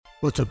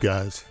What's up,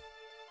 guys?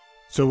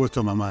 So what's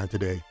on my mind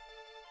today?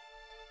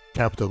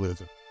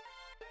 Capitalism.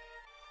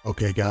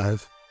 Okay,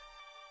 guys,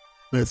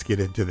 let's get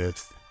into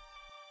this.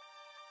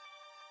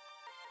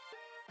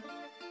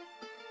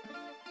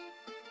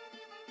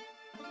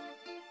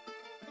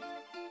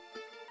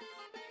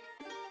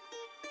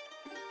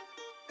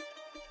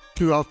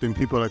 Too often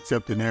people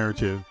accept the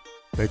narrative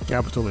that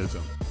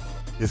capitalism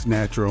is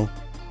natural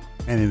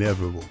and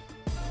inevitable,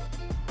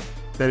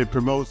 that it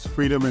promotes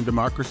freedom and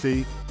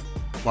democracy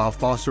while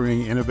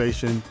fostering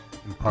innovation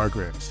and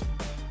progress,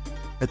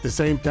 at the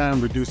same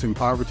time reducing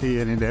poverty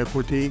and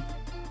inequity,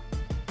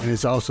 and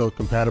is also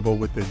compatible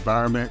with the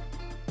environment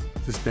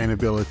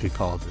sustainability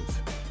causes.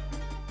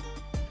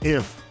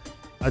 If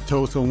I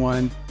told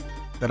someone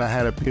that I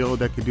had a pill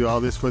that could do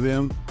all this for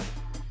them,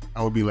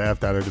 I would be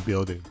laughed out of the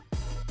building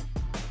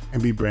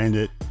and be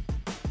branded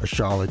a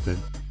charlatan.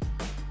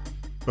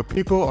 But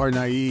people are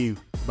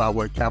naive about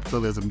what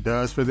capitalism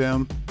does for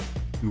them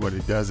and what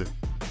it doesn't,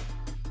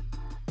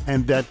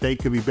 and that they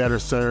could be better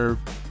served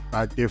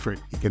by a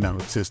different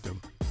economic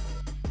system.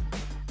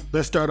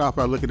 Let's start off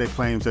by looking at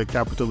claims that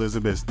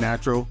capitalism is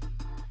natural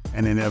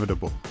and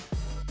inevitable.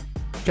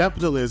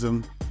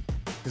 Capitalism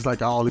is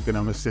like all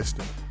economic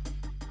system.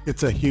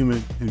 It's a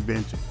human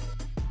invention.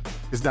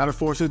 It's not a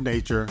force of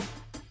nature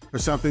or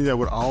something that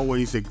would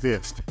always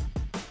exist.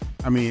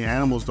 I mean,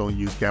 animals don't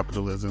use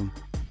capitalism.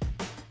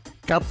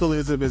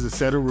 Capitalism is a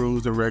set of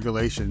rules and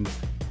regulations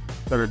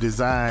that are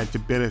designed to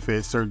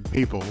benefit certain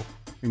people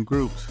and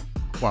groups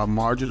while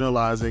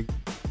marginalizing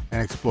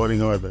and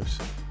exploiting others.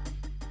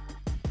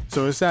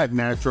 So it's not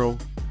natural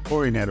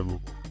or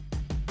inevitable.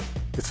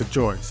 It's a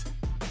choice.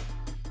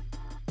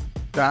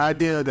 The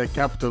idea that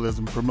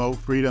capitalism promotes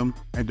freedom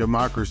and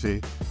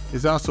democracy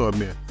is also a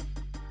myth.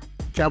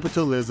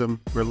 Capitalism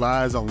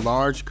relies on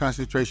large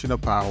concentration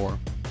of power,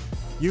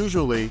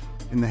 usually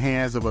in the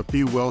hands of a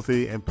few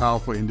wealthy and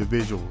powerful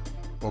individuals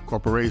or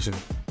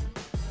corporations.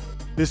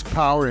 This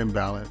power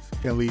imbalance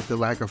can lead to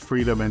lack of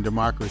freedom and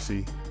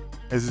democracy,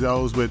 as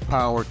those with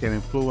power can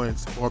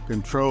influence or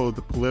control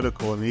the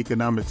political and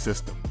economic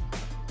system.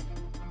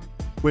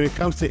 When it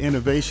comes to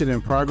innovation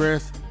and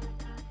progress,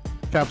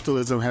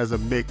 capitalism has a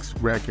mixed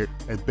record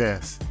at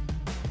best.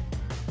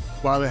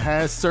 While it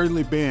has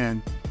certainly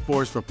been a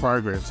force for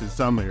progress in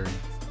some areas,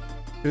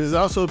 it has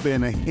also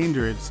been a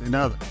hindrance in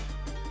others.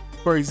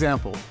 For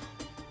example,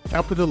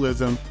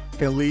 capitalism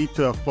can lead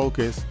to a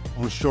focus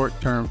on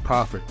short-term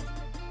profits,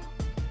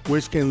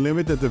 which can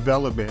limit the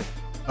development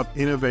of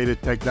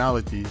innovative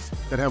technologies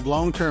that have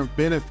long-term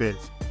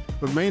benefits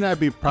but may not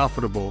be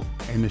profitable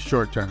in the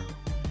short term.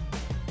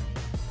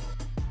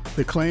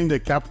 The claim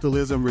that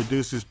capitalism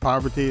reduces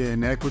poverty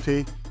and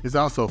inequity is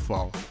also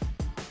false.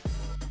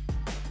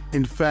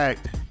 In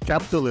fact,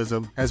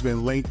 capitalism has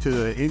been linked to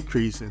the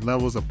increase in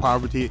levels of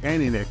poverty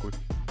and inequity.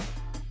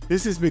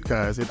 This is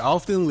because it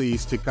often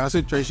leads to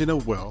concentration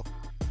of wealth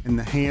in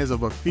the hands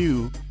of a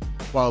few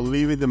while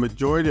leaving the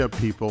majority of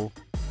people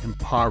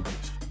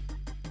impoverished.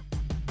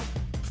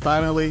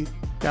 Finally,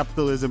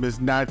 capitalism is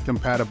not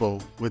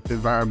compatible with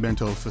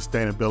environmental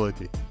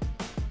sustainability.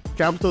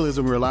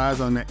 Capitalism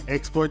relies on the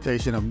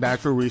exploitation of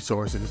natural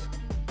resources,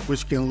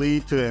 which can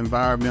lead to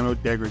environmental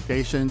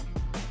degradation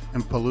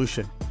and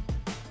pollution,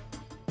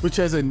 which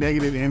has a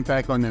negative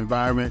impact on the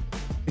environment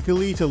and can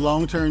lead to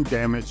long-term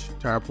damage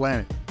to our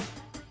planet.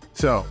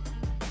 So,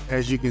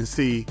 as you can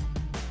see,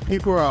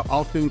 people are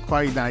often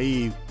quite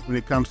naive when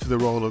it comes to the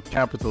role of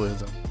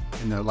capitalism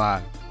in their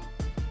lives.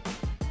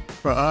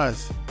 For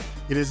us,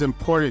 it is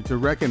important to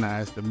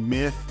recognize the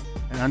myth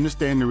and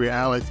understand the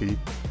reality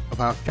of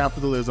how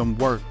capitalism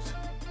works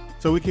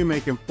so we can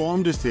make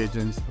informed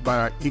decisions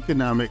about our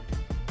economic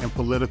and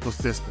political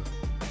system.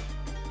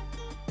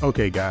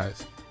 Okay,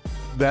 guys,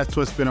 that's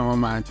what's been on my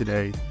mind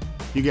today.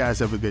 You guys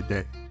have a good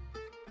day.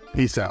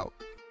 Peace out.